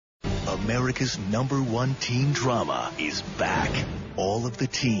America's #1 teen drama is back. All of the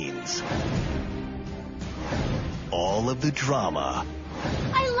teens. All of the drama.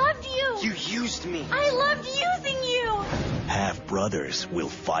 I loved you. You used me. I loved using you. Half-brothers will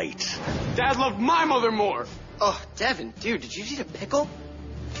fight. Dad loved my mother more. Oh, Devin, dude, did you eat a pickle?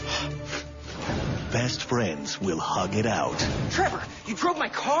 Best friends will hug it out. Trevor, you drove my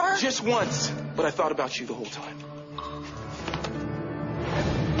car? Just once, but I thought about you the whole time.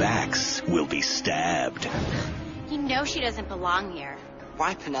 Backs will be stabbed. You know she doesn't belong here.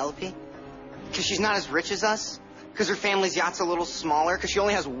 Why Penelope? Because she's not as rich as us? Because her family's yacht's a little smaller? Because she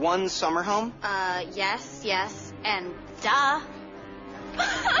only has one summer home? Yes, and duh.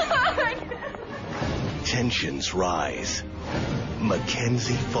 Tensions rise.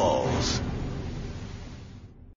 Mackenzie falls.